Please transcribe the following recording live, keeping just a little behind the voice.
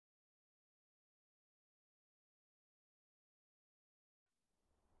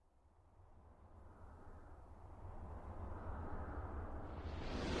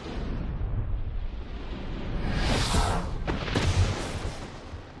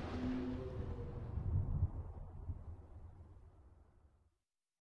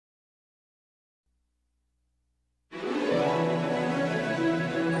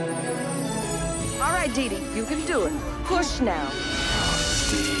on, Dee Dee. You can do it. Push now.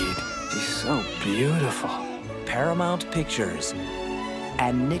 Steed, he's so beautiful. Paramount Pictures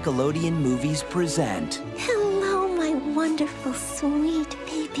and Nickelodeon Movies present Hello, my wonderful, sweet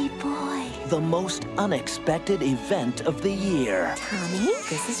baby boy. the most unexpected event of the year. Tommy,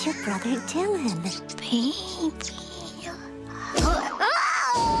 this is your brother Dylan. Baby.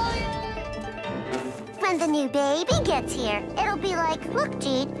 When the new baby gets here, it'll be like, look,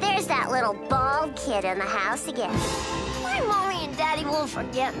 Gene, there's that little bald kid in the house again. My mommy and daddy won't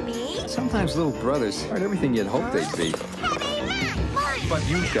forget me. Sometimes little brothers aren't everything you'd hope they'd be. But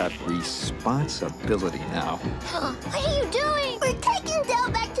you've got responsibility now. What are you doing? We're taking Del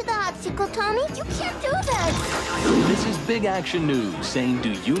back to the Hopsicle, Tommy. You can't do that. This is Big Action News saying,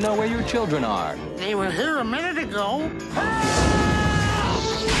 do you know where your children are? They were here a minute ago.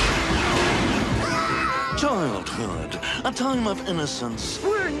 Childhood, a time of innocence.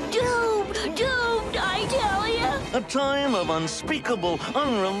 We're doomed, I tell you. A time of unspeakable,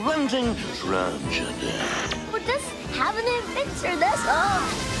 unrelenting tragedy. But this having it fixer, that's all.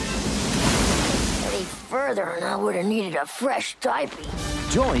 Any further and I would have needed a fresh diaper.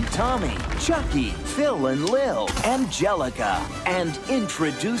 Join Tommy, Chucky, Phil and Lil, Angelica, and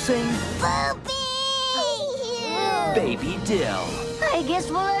introducing Puppy! Baby Dill. I guess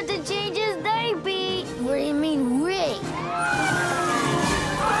we'll have to change his diaper. What do you mean, Ray?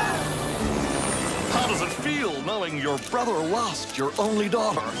 How does it feel knowing your brother lost your only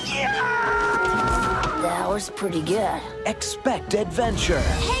daughter? That was pretty good. Expect adventure.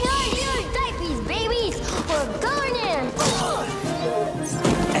 Hang on to your diapers, babies! We're going in!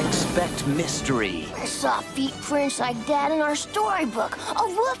 Expect mystery. I saw feet prints like that in our storybook. A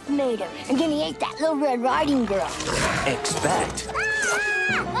wolf made him, and then he ate that little Red Riding Girl. Expect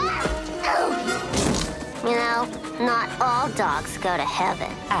You know, not all dogs go to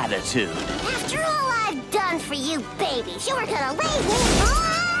heaven. attitude. After all I've done for you babies, you were gonna leave me?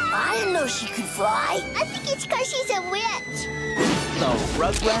 I didn't know she could fly. I think it's because she's a witch. The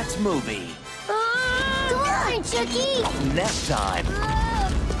Rugrats movie. Come on, Chucky. Nap time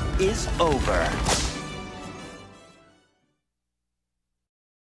is over.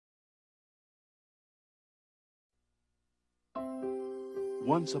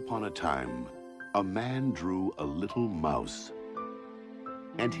 Once upon a time, a man drew a little mouse,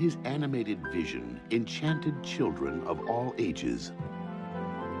 and his animated vision enchanted children of all ages.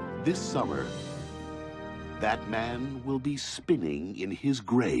 This summer, that man will be spinning in his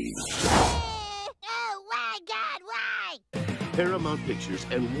grave. Oh, my God, why? Paramount Pictures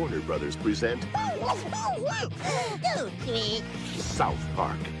and Warner Brothers present South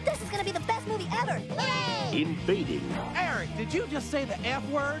Park. This is gonna be the best movie ever. Yay! Invading. Eric, did you just say the F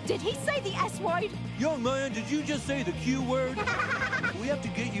word? Did he say the S word? Young man, did you just say the Q word? We have to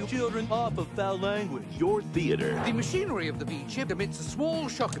get you children off of foul language. Your theater. The machinery of the V-chip emits a small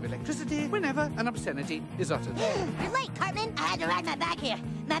shock of electricity whenever an obscenity is uttered. You're late, Cartman. I had to ride my back here.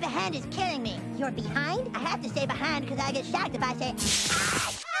 My behind is killing me. You're behind? I have to stay behind because I get shocked if I say...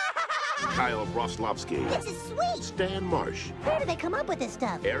 Kyle Broslovsky. This is sweet. Stan Marsh. Where do they come up with this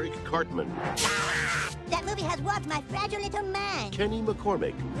stuff? Eric Cartman. That movie has warped my fragile little mind. Kenny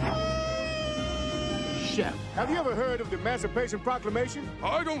McCormick. Chef. Have you ever heard of the Emancipation Proclamation?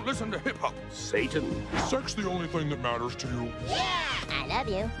 I don't listen to hip-hop. Satan. Sex the only thing that matters to you. Yeah! I love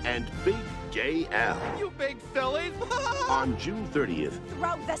you. And Big Gay Al. You big fillies! On June 30th.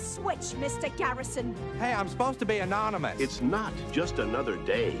 Throw the switch, Mr. Garrison. Hey, I'm supposed to be anonymous. It's not just another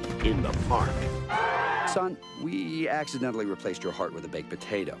day in the park. Son, we accidentally replaced your heart with a baked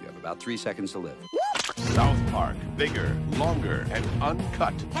potato. You have about 3 seconds to live. South Park. Bigger, longer, and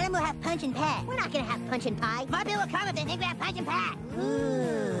uncut. Tell them we'll have punch and pie. We're not gonna have punch and pie. My bill will come if they think we have punch and pie.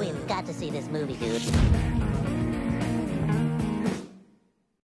 Ooh. We've got to see this movie, dude.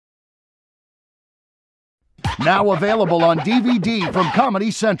 Now available on DVD from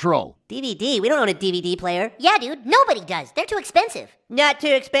Comedy Central. DVD? We don't own a DVD player. Yeah, dude. Nobody does. They're too expensive. Not too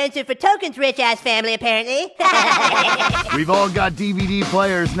expensive for Token's rich-ass family, apparently. We've all got DVD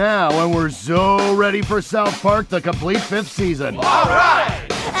players now, and we're so ready for South Park, the complete 5th season. All right!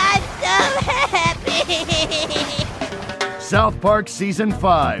 I'm so happy! South Park Season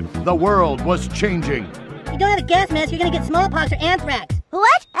 5. The world was changing. You don't have a gas mask, you're gonna get smallpox or anthrax.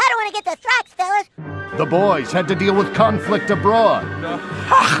 What? I don't want to get the thrax, fellas. The boys had to deal with conflict abroad.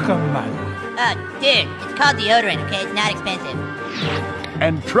 Dude, it's called deodorant, okay? It's not expensive.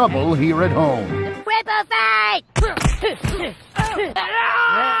 And trouble here at home. Cripple fight!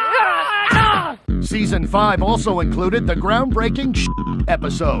 Season 5 also included the groundbreaking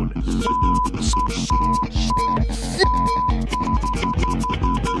episode.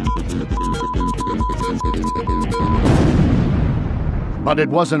 But it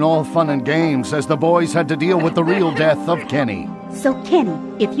wasn't all fun and games as the boys had to deal with the real death of Kenny. So, Kenny,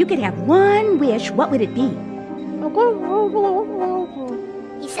 if you could have one wish, what would it be?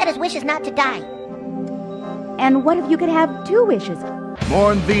 He said his wish is not to die. And what if you could have 2 wishes?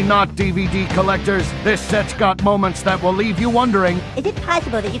 Mourn thee not, DVD collectors. This set's got moments that will leave you wondering. Is it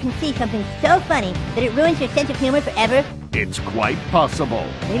possible that you can see something so funny that it ruins your sense of humor forever? It's quite possible.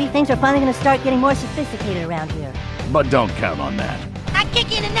 Maybe things are finally going to start getting more sophisticated around here. But don't count on that. I'll kick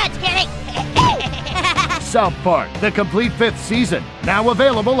you in the nuts, Kenny! South Park, the complete 5th season, now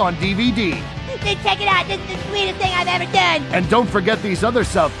available on DVD. Then check it out, this is the sweetest thing I've ever done! And don't forget these other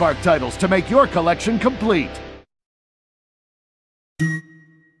South Park titles to make your collection complete.